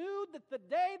devil knew that the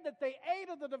day that they ate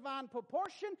of the divine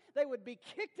proportion, they would be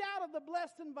kicked out of the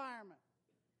blessed environment.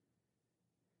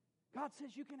 God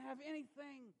says you can have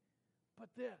anything but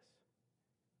this.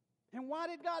 And why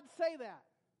did God say that?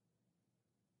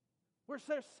 Was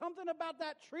there something about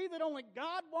that tree that only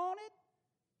God wanted?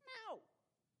 No.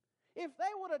 If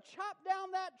they would have chopped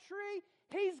down that tree,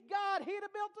 He's God. He'd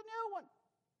have built a new one.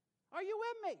 Are you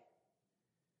with me?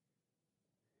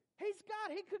 He's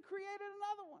God. He could create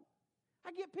another one.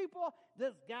 I get people,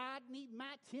 does God need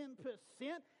my 10%?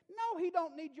 No, He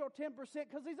don't need your 10%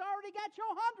 because He's already got your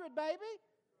 100, baby.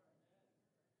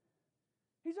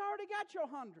 He's already got your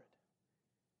 100.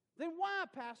 Then why,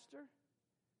 Pastor?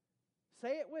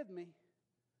 Say it with me.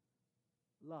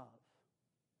 Love.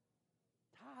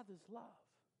 Tithe is love.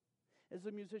 As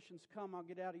the musicians come, I'll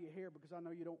get out of your hair because I know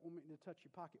you don't want me to touch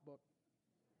your pocketbook.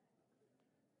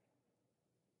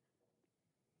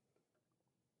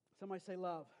 Somebody say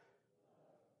love.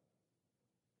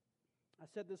 I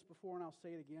said this before and I'll say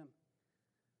it again.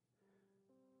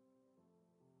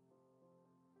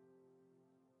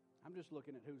 I'm just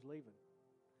looking at who's leaving.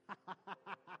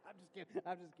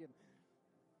 I'm just kidding.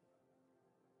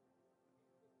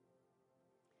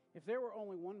 If there were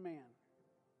only one man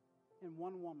and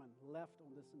one woman left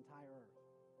on this entire earth,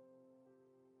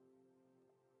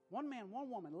 one man, one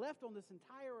woman left on this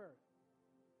entire earth,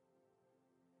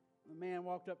 the man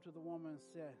walked up to the woman and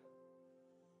said,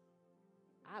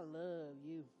 I love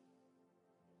you.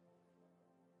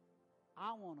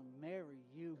 I want to marry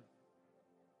you.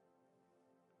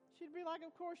 She'd be like,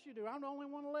 of course you do. I'm the only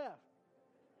one left.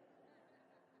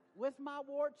 With my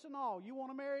warts and all, you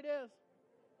want to marry this?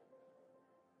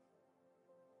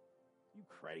 You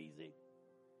crazy.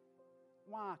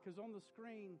 Why? Because on the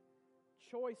screen,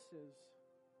 choices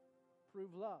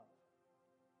prove love.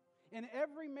 In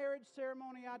every marriage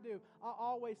ceremony I do, I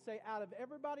always say, out of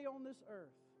everybody on this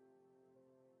earth,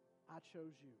 I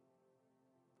chose you.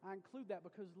 I include that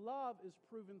because love is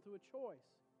proven through a choice.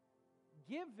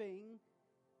 Giving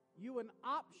you an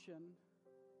option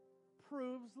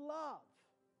proves love.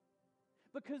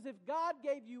 Because if God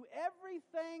gave you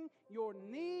everything, your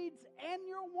needs and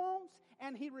your wants,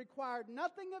 and He required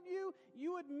nothing of you,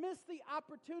 you would miss the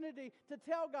opportunity to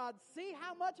tell God, see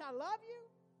how much I love you?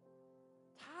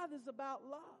 Tithe is about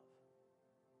love.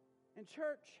 And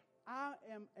church, I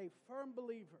am a firm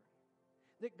believer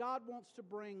that God wants to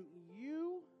bring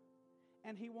you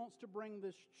and He wants to bring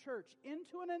this church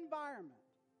into an environment,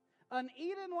 an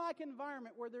Eden-like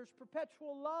environment where there's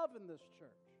perpetual love in this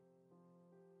church,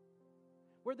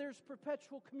 where there's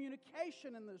perpetual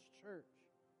communication in this church,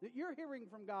 that you're hearing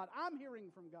from God, I'm hearing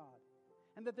from God,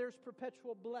 and that there's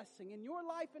perpetual blessing in your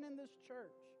life and in this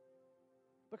church.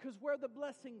 Because where the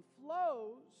blessing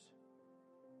flows,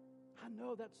 I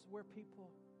know that's where people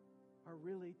are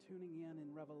really tuning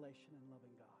in revelation and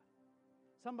loving God.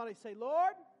 Somebody say,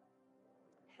 Lord,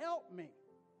 help me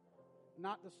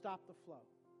not to stop the flow.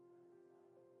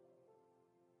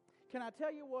 Can I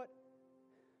tell you what?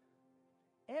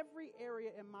 Every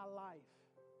area in my life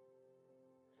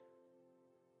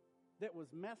that was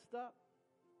messed up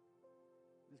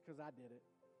is because I did it.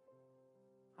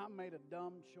 I made a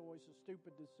dumb choice, a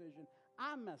stupid decision.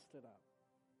 I messed it up.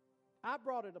 I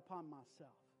brought it upon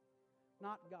myself,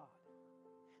 not God.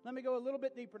 Let me go a little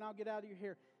bit deeper and I'll get out of your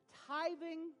hair.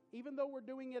 Tithing, even though we're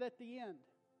doing it at the end,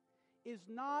 is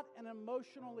not an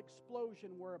emotional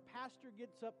explosion where a pastor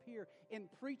gets up here and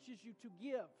preaches you to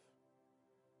give.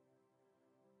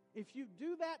 If you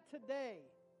do that today,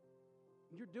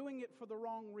 you're doing it for the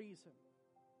wrong reason.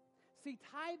 See,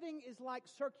 tithing is like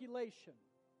circulation.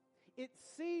 It's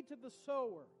seed to the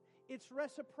sower. It's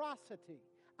reciprocity.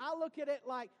 I look at it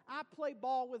like I play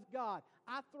ball with God.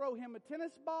 I throw Him a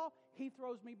tennis ball, He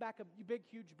throws me back a big,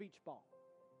 huge beach ball.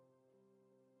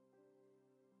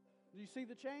 Do you see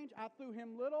the change? I threw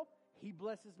Him little, He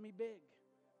blesses me big.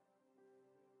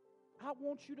 I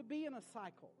want you to be in a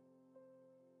cycle.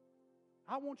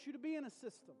 I want you to be in a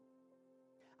system.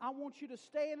 I want you to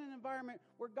stay in an environment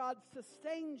where God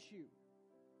sustains you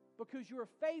because you're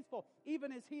faithful,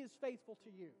 even as He is faithful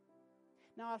to you.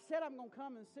 Now, I said I'm going to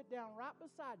come and sit down right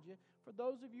beside you for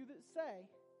those of you that say,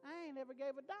 I ain't ever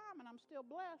gave a dime and I'm still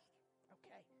blessed.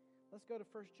 Okay, let's go to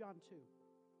 1 John 2.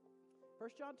 1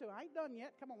 John 2. I ain't done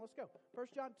yet. Come on, let's go. 1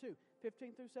 John 2,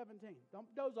 15 through 17. Don't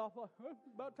doze off.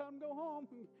 About time to go home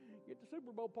and get the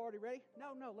Super Bowl party ready.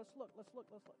 No, let's look.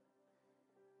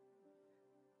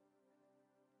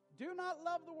 Do not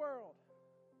love the world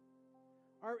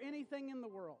or anything in the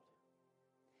world.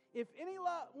 If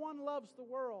anyone loves the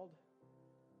world,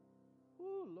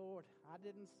 ooh, Lord, I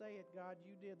didn't say it, God,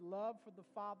 you did. Love for the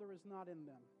Father is not in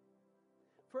them.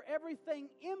 For everything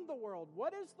in the world,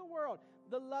 what is the world?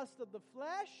 The lust of the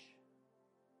flesh,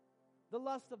 the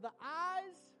lust of the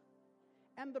eyes,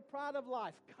 and the pride of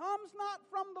life comes not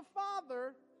from the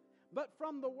Father, but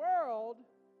from the world.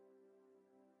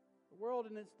 The world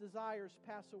and its desires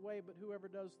pass away, but whoever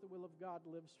does the will of God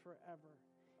lives forever.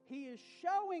 He is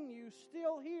showing you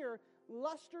still here,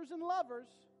 lusters and lovers.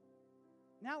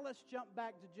 Now let's jump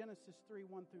back to Genesis 3,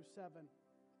 1 through 7.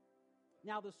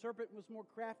 Now the serpent was more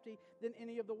crafty than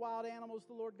any of the wild animals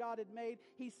the Lord God had made.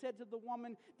 He said to the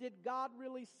woman, did God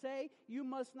really say you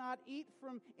must not eat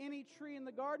from any tree in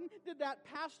the garden? Did that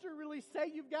pastor really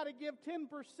say you've got to give 10%?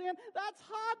 That's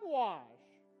hogwash.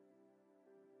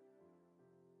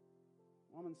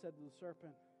 The woman said to the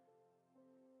serpent,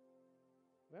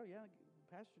 well, yeah,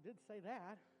 the pastor did say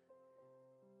that.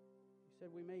 He said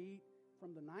we may eat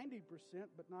from the 90%,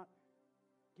 but not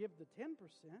give the 10%.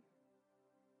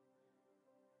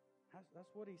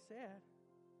 That's what he said.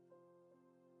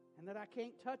 And that I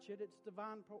can't touch it. It's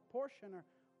divine portion,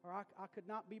 or I could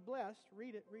not be blessed.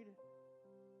 Read it.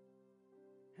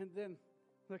 And then,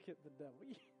 look at the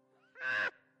devil.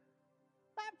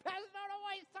 That pastor don't know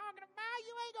what he's talking about.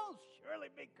 You ain't going to surely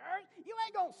be cursed. You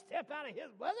ain't going to step out of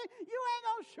his blessing. You ain't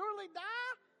going to surely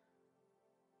die.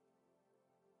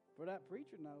 For that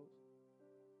preacher knows.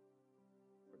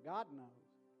 For God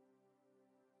knows.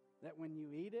 That when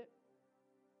you eat it,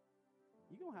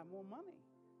 you're going to have more money.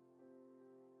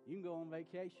 You can go on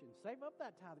vacation. Save up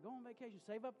that tithe. Go on vacation.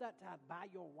 Save up that tithe.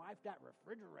 Buy your wife that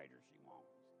refrigerator she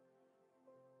wants.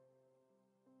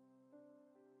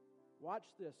 Watch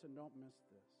this and don't miss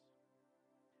this.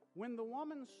 When the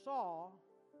woman saw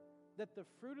that the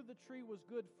fruit of the tree was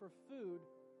good for food,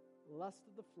 lust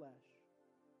of the flesh.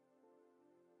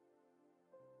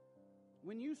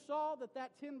 When you saw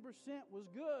that 10% was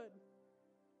good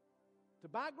to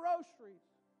buy groceries,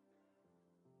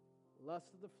 lust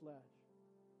of the flesh.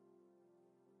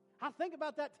 I think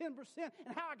about that 10%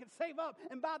 and how I could save up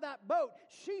and buy that boat.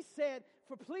 She said,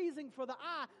 for pleasing for the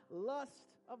eye, lust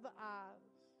of the eyes.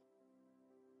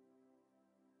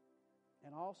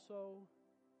 And also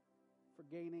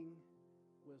for gaining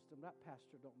wisdom. That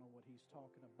pastor don't know what he's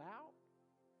talking about.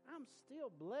 I'm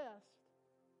still blessed.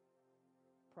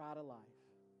 Pride of life.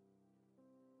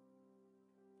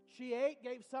 She ate,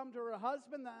 gave some to her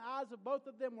husband. The eyes of both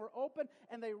of them were open,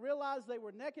 and they realized they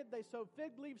were naked. They sewed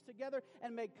fig leaves together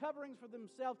and made coverings for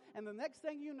themselves. And the next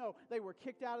thing you know, they were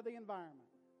kicked out of the environment.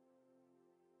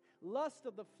 Lust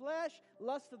of the flesh,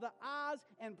 lust of the eyes,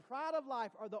 and pride of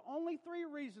life are the only three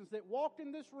reasons that walked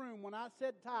in this room when I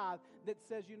said tithe that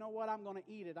says, you know what, I'm going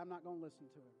to eat it. I'm not going to listen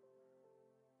to it.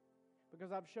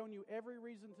 Because I've shown you every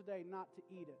reason today not to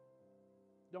eat it.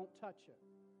 Don't touch it.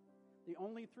 The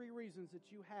only three reasons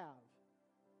that you have: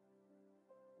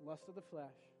 lust of the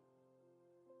flesh,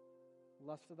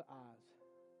 lust of the eyes,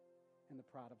 and the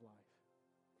pride of life.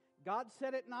 God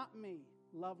said it, not me.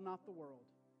 Love not the world.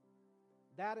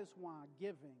 That is why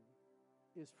giving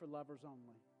is for lovers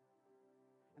only.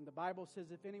 And the Bible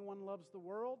says if anyone loves the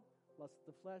world, lust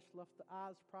of the flesh, lust of the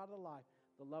eyes, pride of the life,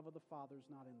 the love of the Father is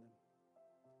not in them.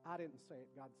 I didn't say it.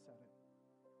 God said it.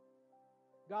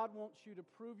 God wants you to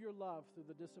prove your love through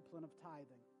the discipline of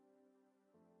tithing.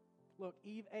 Look,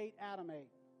 Eve ate, Adam ate.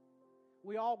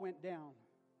 We all went down.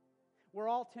 We're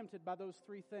all tempted by those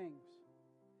three things.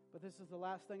 But this is the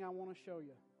last thing I want to show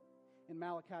you. In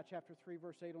Malachi chapter 3,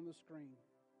 verse 8 on the screen.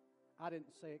 I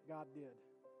didn't say it, God did.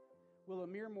 Will a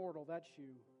mere mortal, that's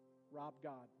you, rob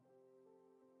God?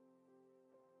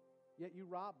 Yet you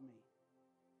rob me.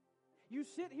 You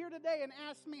sit here today and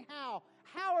ask me how.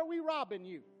 How are we robbing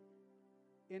you?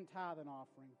 In tithe and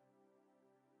offering.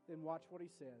 Then watch what he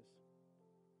says.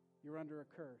 You're under a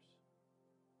curse,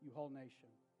 you whole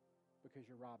nation, because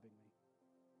you're robbing me.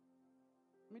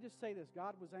 Let me just say this.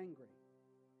 God was angry.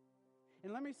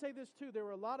 And let me say this too. There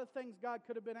were a lot of things God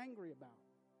could have been angry about.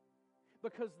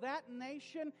 Because that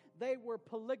nation, they were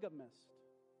polygamists.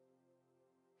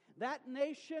 That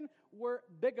nation were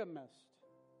bigamists.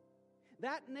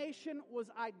 That nation was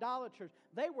idolaters.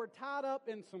 They were tied up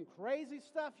in some crazy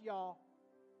stuff, y'all.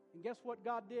 And guess what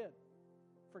God did?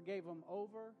 Forgave them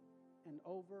over and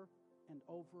over and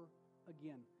over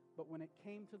again. But when it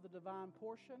came to the divine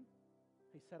portion,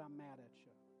 he said, I'm mad at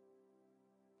you.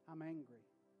 I'm angry.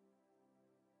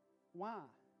 Why?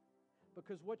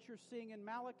 Because what you're seeing in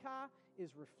Malachi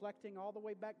is reflecting all the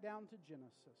way back down to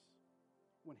Genesis,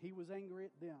 when he was angry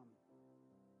at them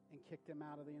and kicked them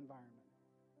out of the environment.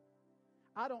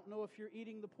 I don't know if you're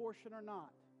eating the portion or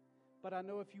not, but I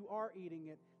know if you are eating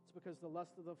it, it's because the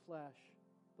lust of the flesh,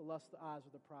 the lust of the eyes,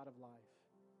 or the pride of life.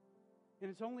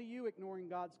 And it's only you ignoring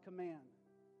God's command.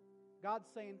 God's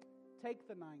saying, take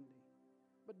the 90,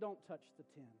 but don't touch the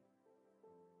 10.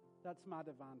 That's my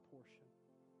divine portion.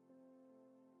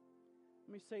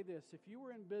 Let me say this. If you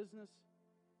were in business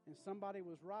and somebody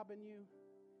was robbing you,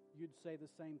 you'd say the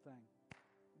same thing.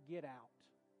 Get out.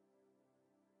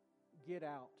 Get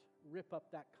out. Rip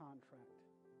up that contract.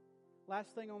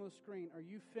 Last thing on the screen, are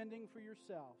you fending for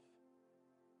yourself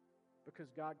because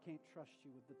God can't trust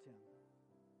you with the 10?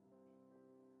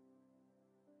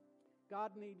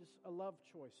 God needs a love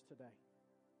choice today.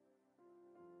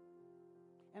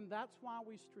 And that's why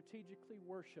we strategically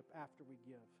worship after we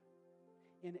give.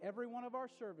 In every one of our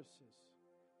services,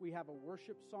 we have a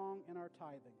worship song in our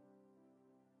tithing.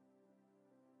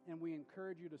 And we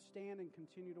encourage you to stand and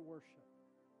continue to worship.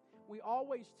 We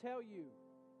always tell you,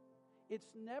 it's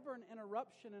never an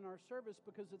interruption in our service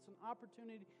because it's an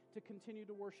opportunity to continue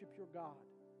to worship your God.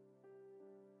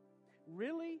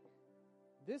 Really,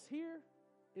 this here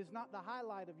is not the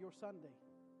highlight of your Sunday.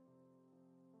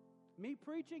 Me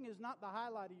preaching is not the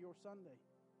highlight of your Sunday.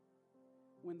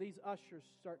 When these ushers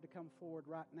start to come forward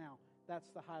right now, that's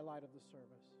the highlight of the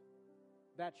service.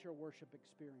 That's your worship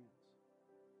experience.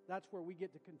 That's where we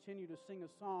get to continue to sing a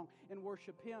song and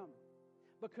worship Him.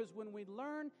 Because when we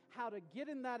learn how to get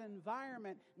in that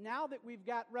environment, now that we've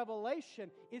got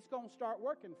revelation, it's going to start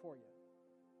working for you.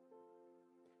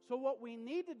 So what we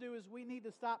need to do is we need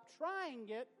to stop trying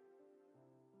it,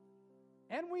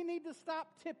 and we need to stop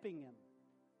tipping Him.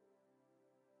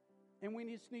 And we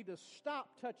just need to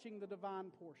stop touching the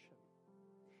divine portion.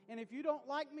 And if you don't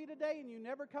like me today and you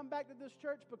never come back to this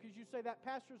church because you say that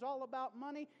pastor's all about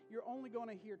money, you're only going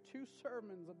to hear 2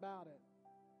 sermons about it.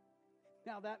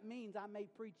 Now that means I may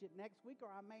preach it next week or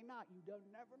I may not. You don't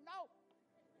never know.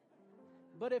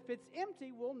 But if it's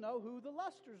empty, we'll know who the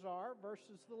lusters are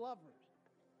versus the lovers.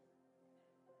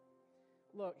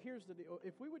 Look, here's the deal.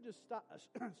 If we would just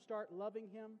start loving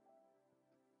Him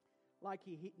like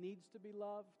He needs to be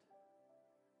loved,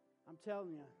 I'm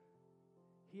telling you,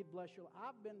 He'd bless you.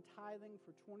 I've been tithing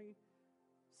for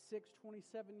 26,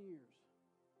 27 years.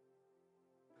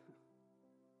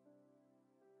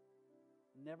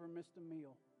 Never missed a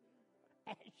meal.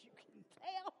 as you can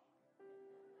tell.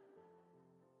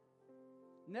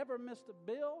 Never missed a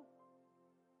bill.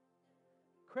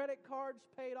 Credit cards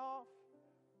paid off.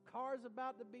 Cars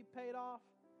about to be paid off.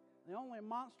 The only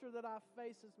monster that I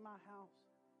face is my house.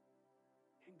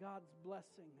 And God's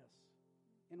blessing us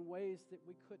in ways that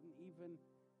we couldn't even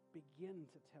begin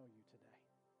to tell you today.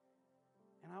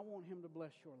 And I want Him to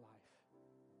bless your life.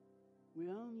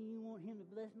 Well, you want Him to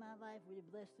bless my life? Will you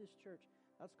bless this church?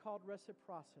 That's called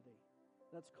reciprocity.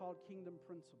 That's called kingdom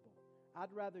principle.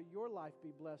 I'd rather your life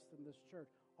be blessed than this church.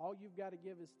 All you've got to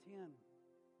give is 10.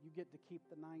 You get to keep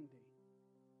the 90.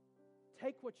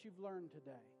 Take what you've learned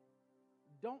today.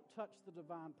 Don't touch the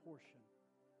divine portion.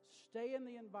 Stay in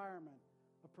the environment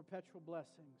of perpetual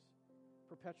blessings,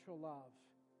 perpetual love,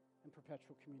 and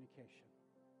perpetual communication.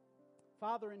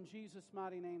 Father, in Jesus'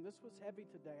 mighty name, this was heavy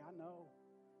today, I know,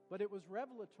 but it was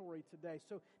revelatory today.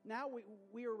 So now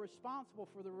we are responsible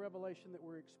for the revelation that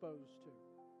we're exposed to.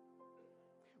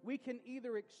 We can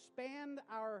either expand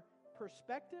our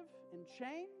perspective and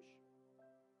change,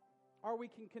 or we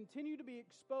can continue to be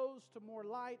exposed to more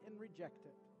light and reject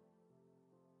it.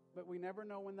 But we never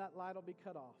know when that light will be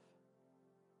cut off.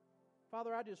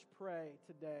 Father, I just pray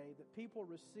today that people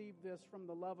receive this from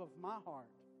the love of my heart,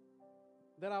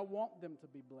 that I want them to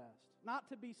be blessed. Not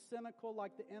to be cynical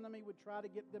like the enemy would try to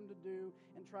get them to do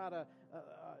and try to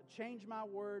change my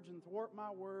words and thwart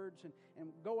my words and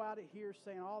go out of here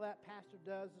saying all that pastor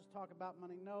does is talk about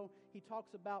money. No, he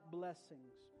talks about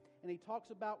blessings. And he talks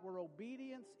about where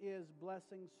obedience is,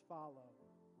 blessings follow.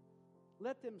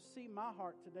 Let them see my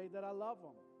heart today that I love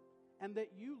them and that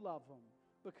you love them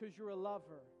because you're a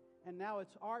lover. And now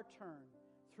it's our turn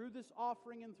through this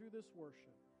offering and through this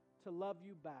worship to love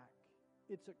you back.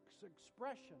 It's an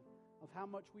expression of how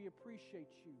much we appreciate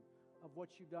you, of what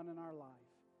you've done in our life.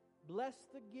 Bless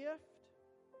the gift,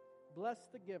 bless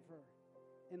the giver,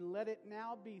 and let it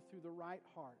now be through the right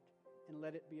heart, and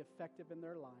let it be effective in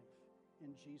their life.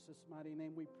 In Jesus' mighty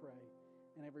name we pray.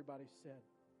 And everybody said,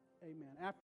 amen.